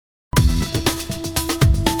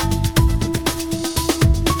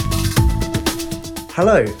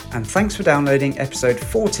Hello, and thanks for downloading episode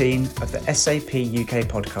 14 of the SAP UK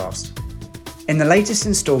podcast. In the latest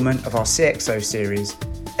instalment of our CXO series,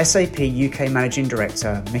 SAP UK Managing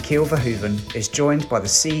Director Michiel Verhoeven is joined by the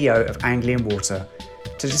CEO of Anglian Water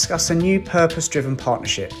to discuss a new purpose-driven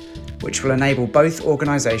partnership which will enable both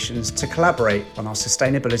organisations to collaborate on our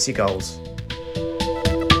sustainability goals.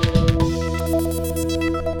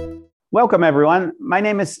 Welcome everyone. My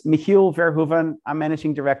name is Michiel Verhoeven. I'm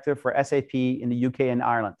Managing Director for SAP in the UK and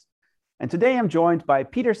Ireland. And today I'm joined by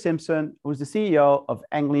Peter Simpson, who's the CEO of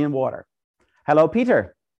Anglian Water. Hello,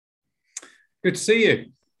 Peter. Good to see you.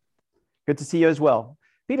 Good to see you as well.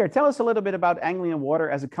 Peter, tell us a little bit about Anglian Water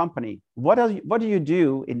as a company. What do you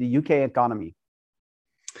do in the UK economy?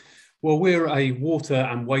 Well, we're a water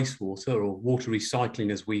and wastewater, or water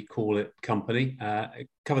recycling as we call it, company.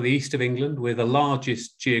 Cover the east of England. We're the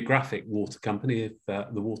largest geographic water company of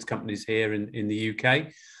the water companies here in the UK.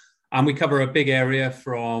 And we cover a big area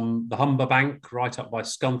from the Humber Bank right up by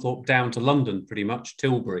Scunthorpe down to London, pretty much,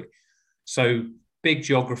 Tilbury. So big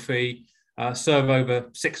geography, serve over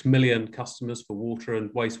 6 million customers for water and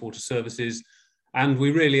wastewater services. And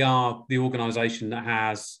we really are the organisation that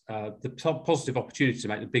has the positive opportunity to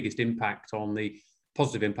make the biggest impact on the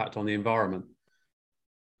positive impact on the environment.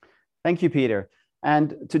 Thank you, Peter.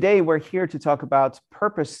 And today we're here to talk about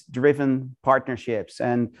purpose-driven partnerships.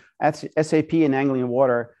 And SAP and Anglian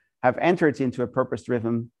Water have entered into a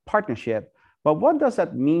purpose-driven partnership. But what does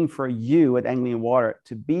that mean for you at Anglian Water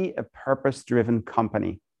to be a purpose-driven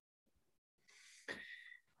company?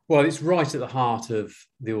 Well, it's right at the heart of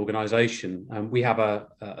the organisation. We have a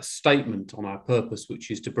statement on our purpose,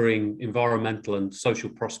 which is to bring environmental and social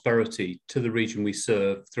prosperity to the region we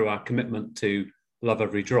serve through our commitment to love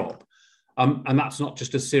every drop. And that's not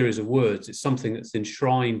just a series of words. It's something that's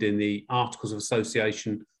enshrined in the Articles of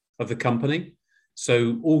Association of the company.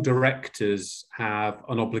 So all directors have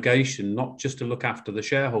an obligation not just to look after the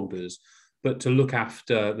shareholders, but to look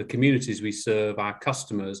after the communities we serve, our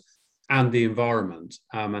customers, and the environment,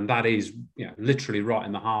 and that is literally right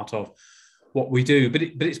in the heart of what we do. But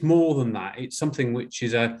it's more than that. It's something which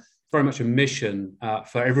is very much a mission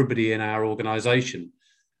for everybody in our organisation.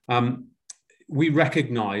 We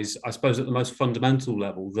recognise, I suppose, at the most fundamental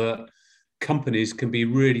level, that companies can be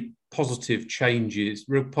really positive changes,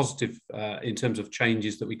 real positive in terms of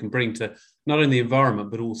changes that we can bring to not only the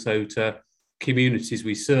environment but also to communities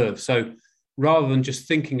we serve. So, rather than just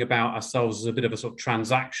thinking about ourselves as a bit of a sort of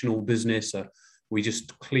transactional business, we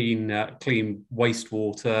just clean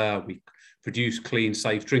wastewater, we produce clean,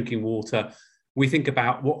 safe drinking water. We think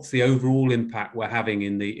about what's the overall impact we're having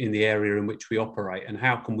in the area in which we operate, and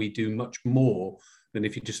how can we do much more than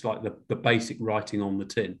if you just like the basic writing on the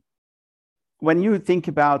tin. When you think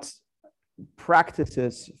about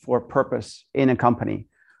practices for purpose in a company,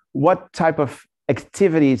 what type of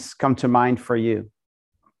activities come to mind for you?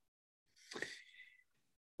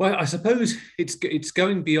 Well, I suppose it's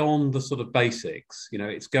going beyond the sort of basics.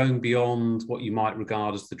 It's going beyond what you might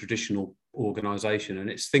regard as the traditional organisation, and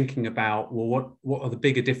it's thinking about, well, what are the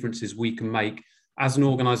bigger differences we can make as an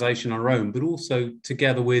organisation on our own, but also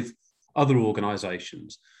together with other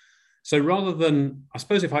organisations. So rather than, I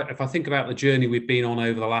suppose, if I think about the journey we've been on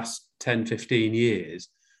over the last 10, 15 years,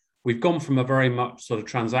 we've gone from a very much sort of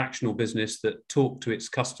transactional business that talked to its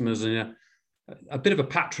customers in a bit of a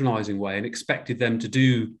patronising way and expected them to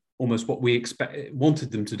do almost what we wanted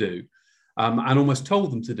them to do, and almost told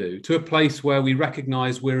them to do, to a place where we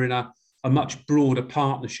recognise we're in a much broader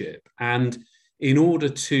partnership. And in order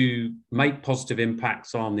to make positive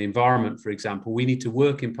impacts on the environment, for example, we need to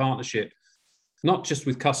work in partnership, not just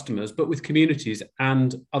with customers, but with communities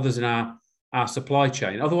and others in our supply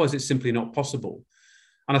chain. Otherwise, it's simply not possible.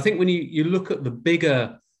 And I think when you look at the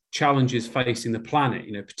bigger challenges facing the planet,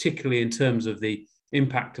 particularly in terms of the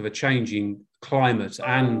impact of a changing climate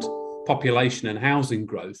and population and housing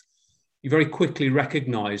growth, you very quickly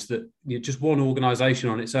recognise that just one organisation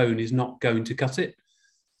on its own is not going to cut it.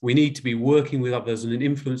 We need to be working with others and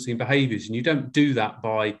influencing behaviours, and you don't do that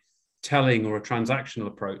by telling or a transactional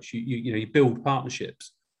approach. You build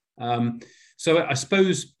partnerships. So I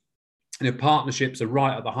suppose partnerships are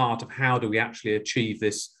right at the heart of how do we actually achieve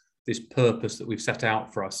this purpose that we've set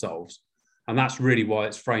out for ourselves. And that's really why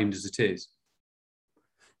it's framed as it is.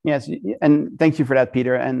 Yes, and thank you for that,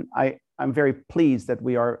 Peter. And I'm very pleased that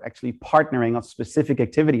we are actually partnering on specific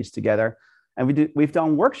activities together. And we've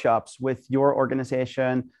done workshops with your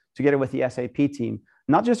organization together with the SAP team,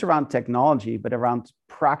 not just around technology, but around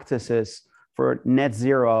practices for net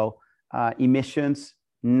zero emissions,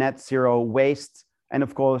 net zero waste, and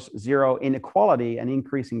of course, zero inequality and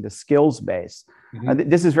increasing the skills base. Mm-hmm.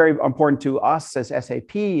 This is very important to us as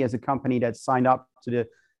SAP, as a company that signed up to the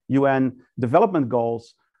UN development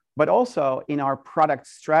goals, but also in our product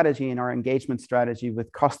strategy and our engagement strategy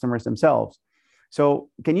with customers themselves. So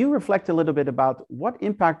can you reflect a little bit about what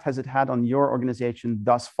impact has it had on your organization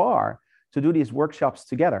thus far to do these workshops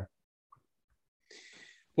together?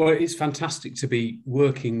 Well, it's fantastic to be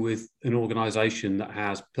working with an organization that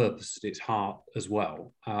has purpose at its heart as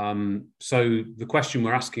well. So the question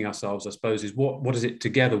we're asking ourselves, I suppose, is what is it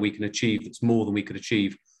together we can achieve that's more than we could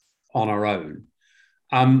achieve on our own?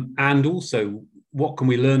 And also, what can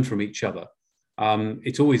we learn from each other?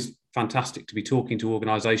 It's always fantastic to be talking to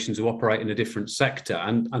organizations who operate in a different sector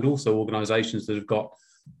and also organizations that have got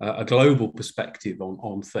a global perspective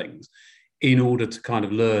on things in order to kind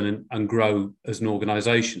of learn and grow as an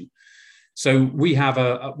organization. So we have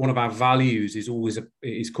one of our values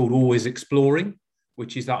is called always exploring,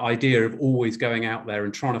 which is that idea of always going out there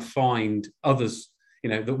and trying to find others,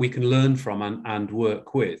 that we can learn from and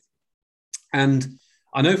work with. And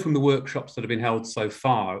I know from the workshops that have been held so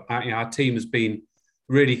far, our team has been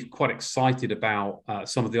really quite excited about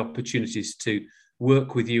some of the opportunities to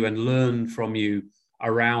work with you and learn from you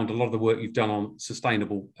around a lot of the work you've done on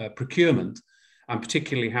sustainable procurement, and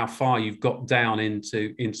particularly how far you've got down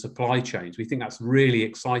in supply chains. We think that's really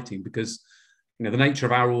exciting because the nature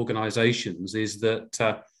of our organizations is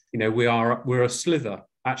that we're a slither,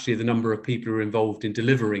 actually, the number of people who are involved in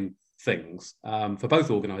delivering things for both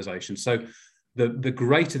organizations. So the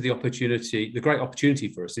great opportunity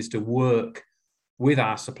for us is to work with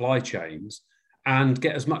our supply chains and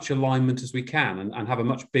get as much alignment as we can and have a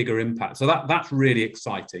much bigger impact. So that's really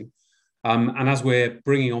exciting. And as we're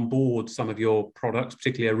bringing on board some of your products,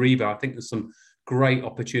 particularly Ariba, I think there's some great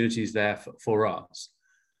opportunities there for us.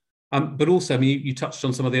 But also, you touched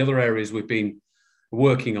on some of the other areas we've been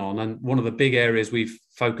working on. And one of the big areas we've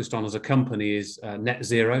focused on as a company is net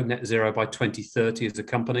zero by 2030 as a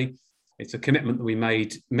company. It's a commitment that we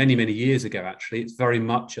made many, many years ago, actually. It's very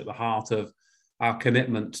much at the heart of our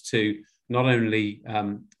commitment to not only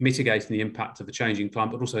mitigating the impact of the changing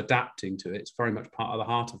climate, but also adapting to it. It's very much part of the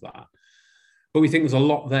heart of that. But we think there's a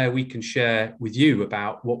lot there we can share with you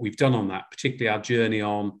about what we've done on that, particularly our journey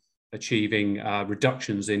on achieving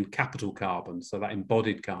reductions in capital carbon, so that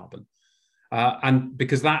embodied carbon. And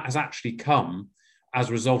because that has actually come as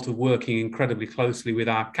a result of working incredibly closely with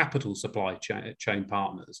our capital supply chain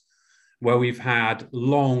partners, where we've had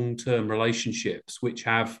long-term relationships which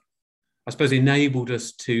have, I suppose, enabled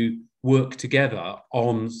us to work together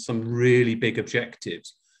on some really big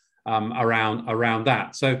objectives around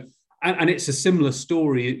that. So, and it's a similar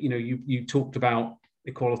story. You talked about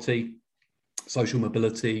equality, social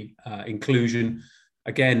mobility, inclusion.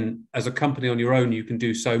 Again, as a company on your own, you can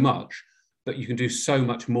do so much, but you can do so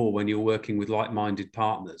much more when you're working with like-minded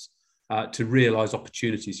partners to realise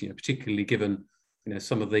opportunities. Particularly given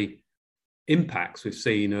some of the impacts we've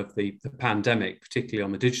seen of the pandemic, particularly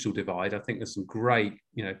on the digital divide. I think there's some great,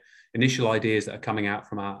 initial ideas that are coming out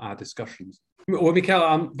from our discussions. Well, Michael,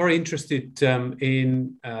 I'm very interested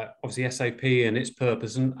in obviously SAP and its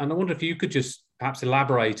purpose, and I wonder if you could just perhaps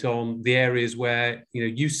elaborate on the areas where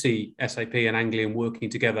you see SAP and Anglian working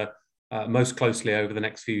together most closely over the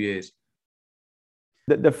next few years.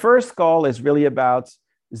 The first goal is really about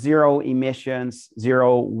zero emissions,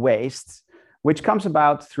 zero waste, which comes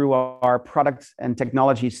about through our product and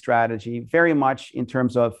technology strategy, very much in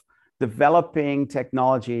terms of developing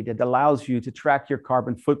technology that allows you to track your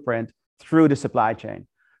carbon footprint through the supply chain,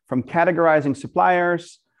 from categorizing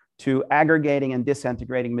suppliers to aggregating and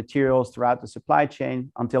disintegrating materials throughout the supply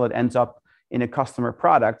chain until it ends up in a customer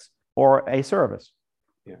product or a service.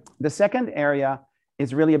 Yeah. The second area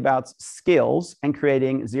is really about skills and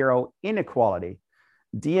creating zero inequality.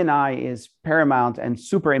 D&I is paramount and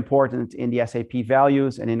super important in the SAP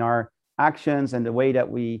values and in our actions and the way that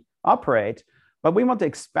we operate, but we want to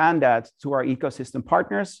expand that to our ecosystem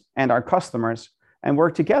partners and our customers and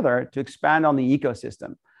work together to expand on the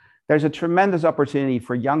ecosystem. There's a tremendous opportunity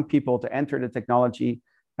for young people to enter the technology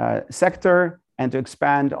sector and to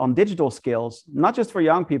expand on digital skills, not just for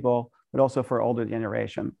young people, but also for older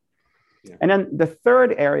generation. Yeah. And then the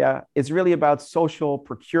third area is really about social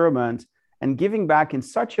procurement and giving back in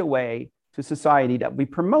such a way to society that we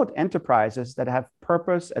promote enterprises that have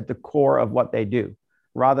purpose at the core of what they do,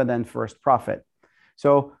 rather than first profit.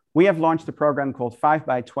 So we have launched a program called 5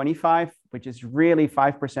 by 25, which is really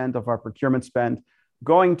 5% of our procurement spend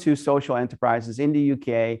going to social enterprises in the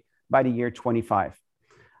UK by the year 25.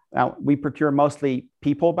 Now, we procure mostly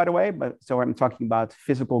people, by the way, so I'm talking about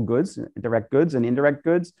physical goods, direct goods and indirect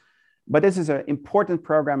goods. But this is an important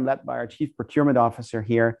program led by our Chief Procurement Officer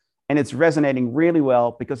here, and it's resonating really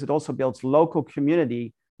well because it also builds local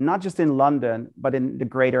community, not just in London, but in the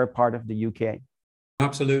greater part of the UK.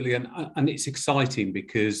 Absolutely, and it's exciting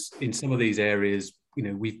because in some of these areas,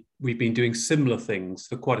 we've been doing similar things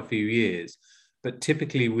for quite a few years, but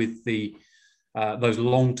typically with the those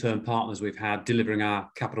long-term partners we've had delivering our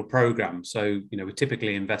capital program. So we're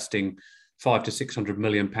typically investing £500 to £600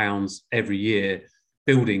 million every year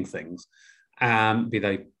building things, be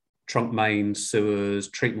they trunk mains, sewers,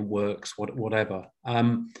 treatment works, whatever.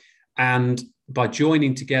 And by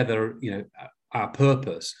joining together, our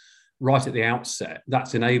purpose right at the outset,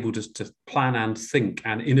 that's enabled us to plan and think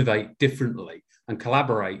and innovate differently and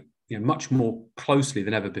collaborate much more closely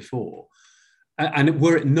than ever before. And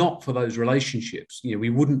were it not for those relationships, we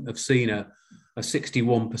wouldn't have seen a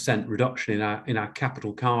 61% reduction in our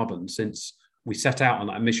capital carbon since we set out on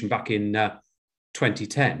that mission back in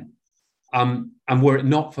 2010. And were it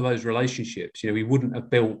not for those relationships, we wouldn't have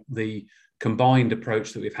built the combined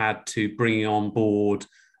approach that we've had to bringing on board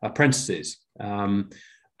apprentices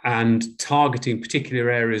and targeting particular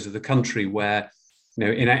areas of the country where,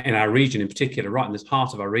 in our region in particular, right in the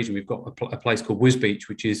heart of our region, we've got a place called Wisbech,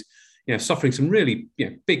 which is suffering some really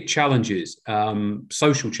big challenges,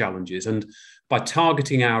 social challenges. And by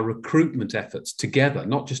targeting our recruitment efforts together,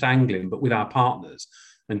 not just Anglian, but with our partners,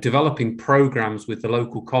 and developing programs with the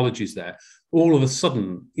local colleges there, all of a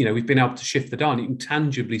sudden, we've been able to shift the dial. You can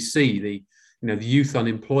tangibly see the youth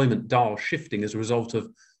unemployment dial shifting as a result of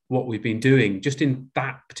what we've been doing just in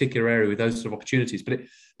that particular area with those sort of opportunities. But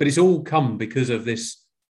it's all come because of this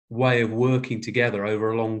way of working together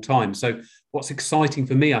over a long time. So what's exciting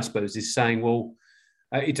for me, I suppose, is saying, well,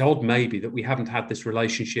 it's odd maybe that we haven't had this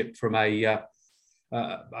relationship from an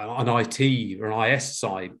IT or an IS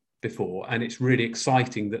side before, and it's really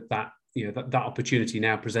exciting that opportunity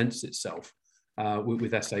now presents itself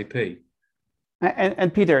with SAP.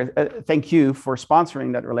 And Peter, thank you for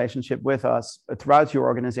sponsoring that relationship with us throughout your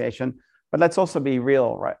organization. But let's also be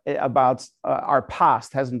real, right? About our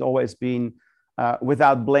past hasn't always been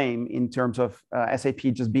without blame in terms of SAP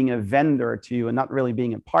just being a vendor to you and not really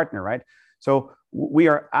being a partner, right? So we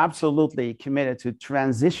are absolutely committed to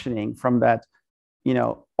transitioning from that,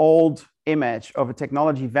 old image of a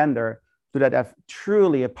technology vendor to that of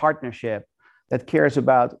truly a partnership that cares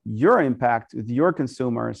about your impact with your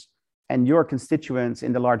consumers and your constituents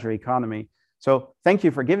in the larger economy. So thank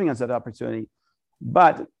you for giving us that opportunity.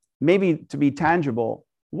 But maybe to be tangible,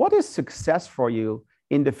 what is success for you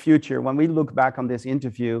in the future when we look back on this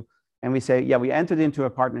interview and we say, yeah, we entered into a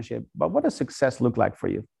partnership, but what does success look like for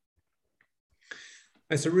you?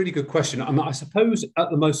 It's a really good question. I suppose at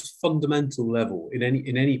the most fundamental level in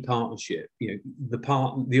any partnership, the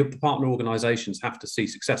partner organisations have to see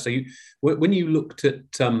success. So when you looked at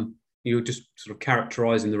you're just sort of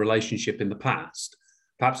characterising the relationship in the past,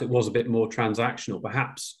 perhaps it was a bit more transactional.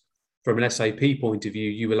 Perhaps from an SAP point of view,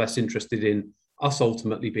 you were less interested in us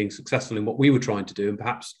ultimately being successful in what we were trying to do, and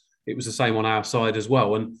perhaps it was the same on our side as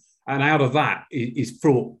well. And out of that is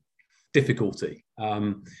fraught difficulty.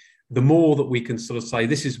 The more that we can sort of say,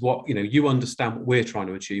 this is what, you understand what we're trying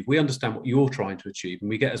to achieve, we understand what you're trying to achieve, and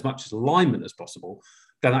we get as much alignment as possible,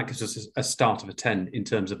 then that gives us a start of a 10 in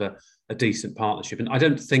terms of a decent partnership. And I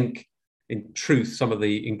don't think, in truth, some of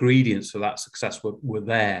the ingredients for that success were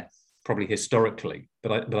there probably historically,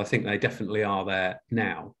 but I think they definitely are there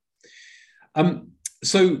now.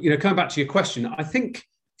 So, coming back to your question, I think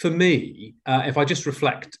for me, if I just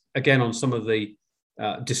reflect again on some of the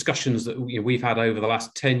discussions that we've had over the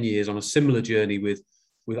last 10 years on a similar journey with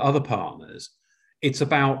other partners, it's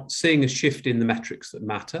about seeing a shift in the metrics that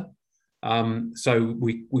matter. So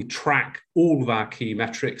we track all of our key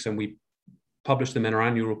metrics and we publish them in our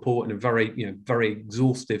annual report in a very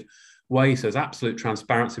exhaustive way. So there's absolute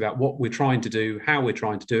transparency about what we're trying to do, how we're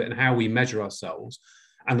trying to do it, and how we measure ourselves.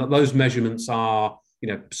 And that those measurements are,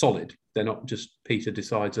 solid. They're not just Peter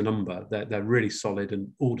decides a number. They're really solid and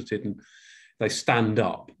audited, and they stand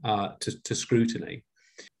up to scrutiny.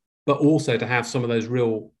 But also to have some of those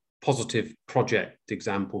real positive project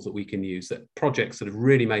examples that we can use, that projects that have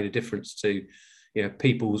really made a difference to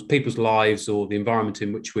people's lives or the environment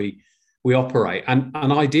in which we operate. And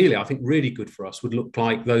ideally, I think really good for us would look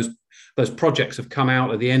like those projects have come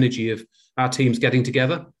out of the energy of our teams getting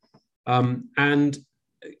together. And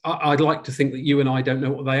I'd like to think that you and I don't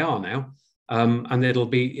know what they are now. And it'll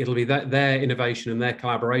be their innovation and their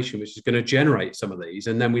collaboration which is going to generate some of these.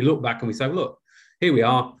 And then we look back and we say, look, here we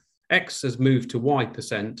are. X has moved to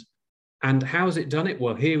Y%. And how has it done it?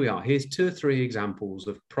 Well, here we are. Here's 2 or 3 examples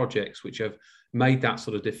of projects which have made that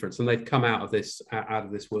sort of difference, and they've come out of this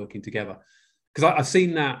working together. Because I've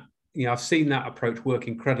seen that approach work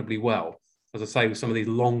incredibly well, as I say, with some of these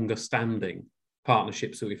longer standing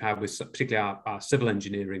partnerships that we've had with particularly our civil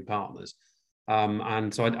engineering partners.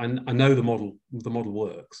 And so I know the model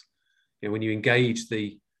works. When you engage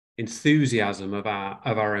the enthusiasm of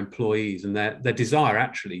our employees and their desire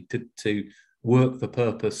actually to work for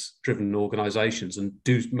purpose-driven organizations and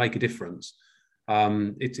do make a difference,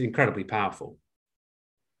 it's incredibly powerful.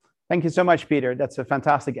 Thank you so much, Peter. That's a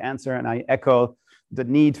fantastic answer. And I echo the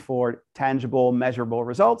need for tangible, measurable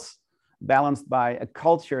results, balanced by a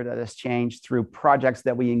culture that has changed through projects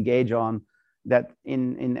that we engage on. That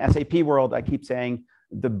in SAP world, I keep saying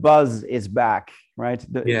the buzz is back, right?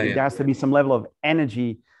 There has to be some level of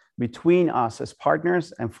energy between us as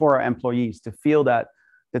partners and for our employees to feel that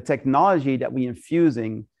the technology that we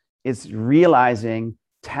infusing is realizing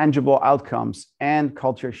tangible outcomes and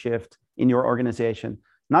culture shift in your organization,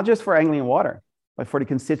 not just for Anglian Water, but for the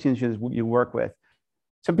constituencies you work with.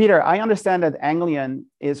 So Peter, I understand that Anglian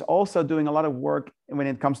is also doing a lot of work when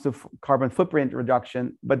it comes to carbon footprint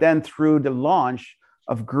reduction, but then through the launch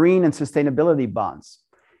of green and sustainability bonds.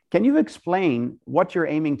 Can you explain what you're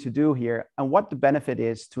aiming to do here and what the benefit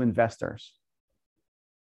is to investors?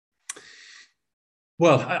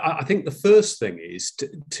 Well, I think the first thing is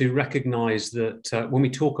to recognize that when we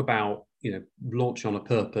talk about launch on a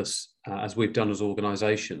purpose, as we've done as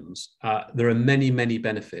organizations, there are many, many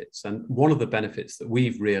benefits. And one of the benefits that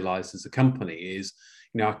we've realized as a company is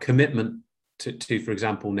our commitment to, for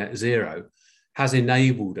example, net zero has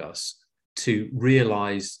enabled us to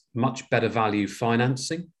realize much better value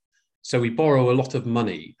financing. So we borrow a lot of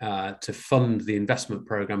money to fund the investment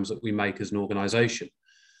programs that we make as an organization.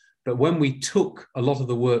 But when we took a lot of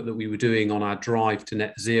the work that we were doing on our drive to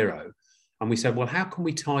net zero, and we said, well, how can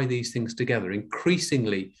we tie these things together?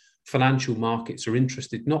 Increasingly, financial markets are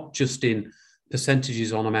interested not just in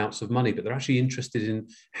percentages on amounts of money, but they're actually interested in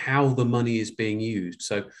how the money is being used.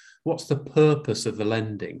 So what's the purpose of the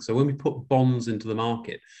lending? So when we put bonds into the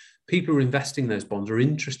market, people who are investing in those bonds are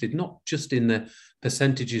interested not just in the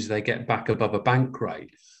percentages they get back above a bank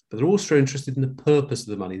rate, but they're also interested in the purpose of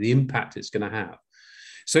the money, the impact it's going to have.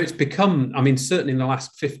 So it's become, certainly in the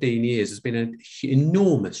last 15 years, there's been an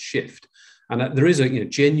enormous shift. And there is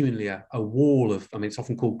genuinely a wall of, it's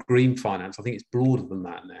often called green finance. I think it's broader than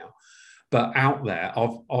that now, but out there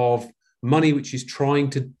of money which is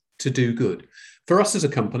trying to do good. For us as a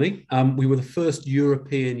company, we were the first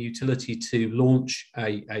European utility to launch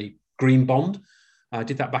a green bond. I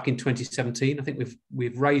did that back in 2017. I think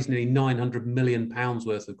we've raised nearly £900 million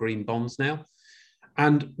worth of green bonds now.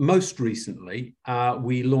 And most recently,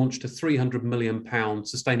 we launched a £300 million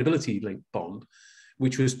sustainability-linked bond,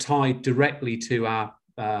 which was tied directly to our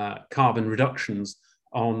carbon reductions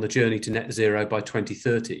on the journey to net zero by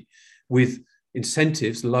 2030, with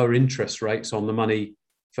incentives, lower interest rates on the money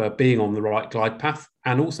for being on the right glide path,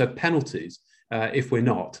 and also penalties if we're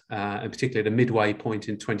not. And particularly at a midway point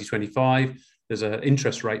in 2025, there's an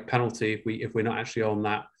interest rate penalty if we're not actually on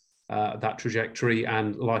that trajectory,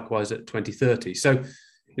 and likewise at 2030. So,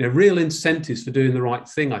 real incentives for doing the right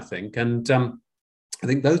thing, I think. And I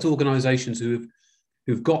think those organisations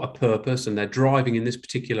who've got a purpose and they're driving in this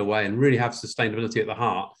particular way and really have sustainability at the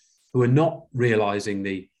heart, who are not realising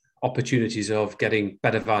the opportunities of getting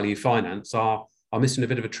better value finance are missing a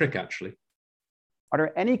bit of a trick, actually. Are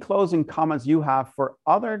there any closing comments you have for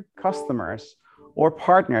other customers or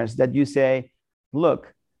partners that you say,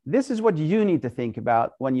 look, this is what you need to think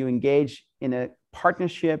about when you engage in a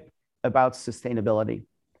partnership about sustainability?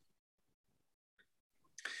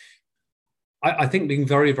 I think being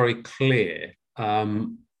very, very clear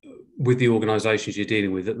with the organisations you're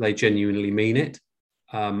dealing with that they genuinely mean it.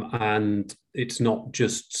 And it's not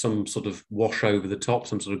just some sort of wash over the top,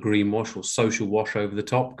 some sort of greenwash or social wash over the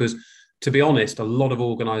top. Because to be honest, a lot of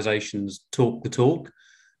organisations talk the talk.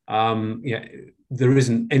 There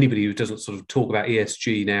isn't anybody who doesn't sort of talk about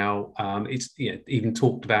ESG now. It's even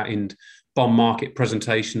talked about in bond market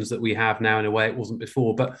presentations that we have now in a way it wasn't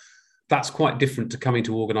before. But that's quite different to coming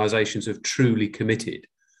to organisations who have truly committed.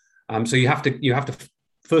 So you have to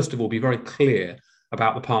first of all be very clear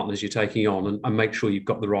about the partners you're taking on and make sure you've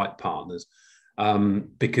got the right partners.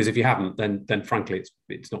 Because if you haven't, then frankly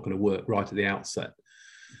it's not going to work right at the outset.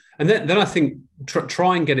 And then I think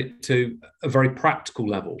try and get it to a very practical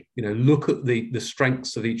level. Look at the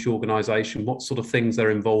strengths of each organisation, what sort of things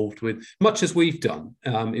they're involved with, much as we've done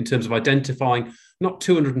in terms of identifying not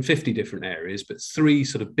 250 different areas, but 3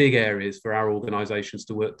 sort of big areas for our organisations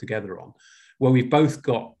to work together on, where we've both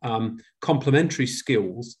got complementary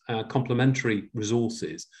skills, complementary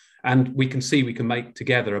resources, and we can see we can make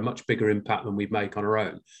together a much bigger impact than we make on our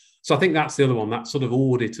own. So I think that's the other one, that sort of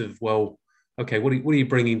audit of, well, okay, what are you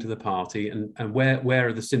bringing to the party, and where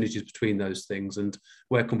are the synergies between those things, and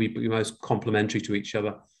where can we be most complementary to each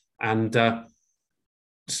other, and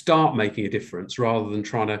start making a difference rather than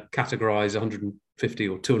trying to categorize 150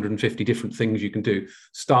 or 250 different things you can do.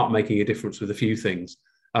 Start making a difference with a few things.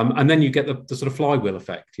 And then you get the sort of flywheel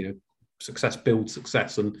effect, success builds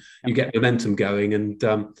success, and you get momentum going. And,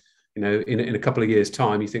 in a couple of years'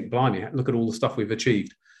 time, you think, blimey, look at all the stuff we've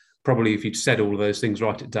achieved. Probably if you'd said all of those things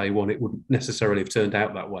right at day one, it wouldn't necessarily have turned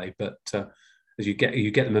out that way. But as you get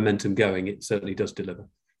the momentum going, it certainly does deliver.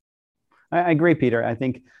 I agree, Peter. I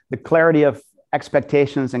think the clarity of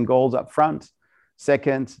expectations and goals up front.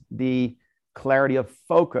 Second, the clarity of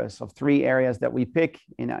focus of 3 areas that we pick.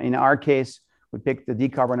 In our case, we pick the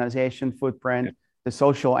decarbonization footprint, the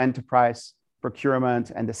social enterprise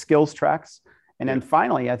procurement, and the skills tracks. And then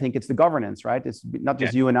finally, I think it's the governance, right? It's not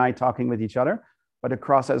just you and I talking with each other, but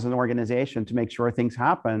across as an organization to make sure things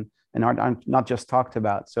happen and are not just talked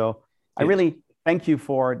about. So I really thank you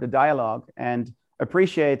for the dialogue and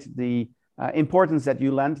appreciate the importance that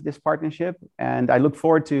you lend this partnership. And I look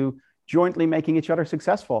forward to jointly making each other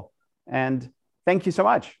successful. And thank you so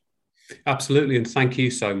much. Absolutely. And thank you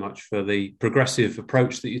so much for the progressive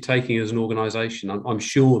approach that you're taking as an organisation. I'm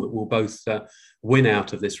sure that we'll both win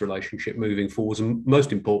out of this relationship moving forward. And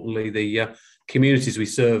most importantly, the communities we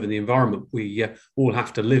serve and the environment we all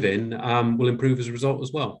have to live in will improve as a result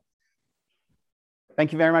as well.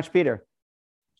 Thank you very much, Peter.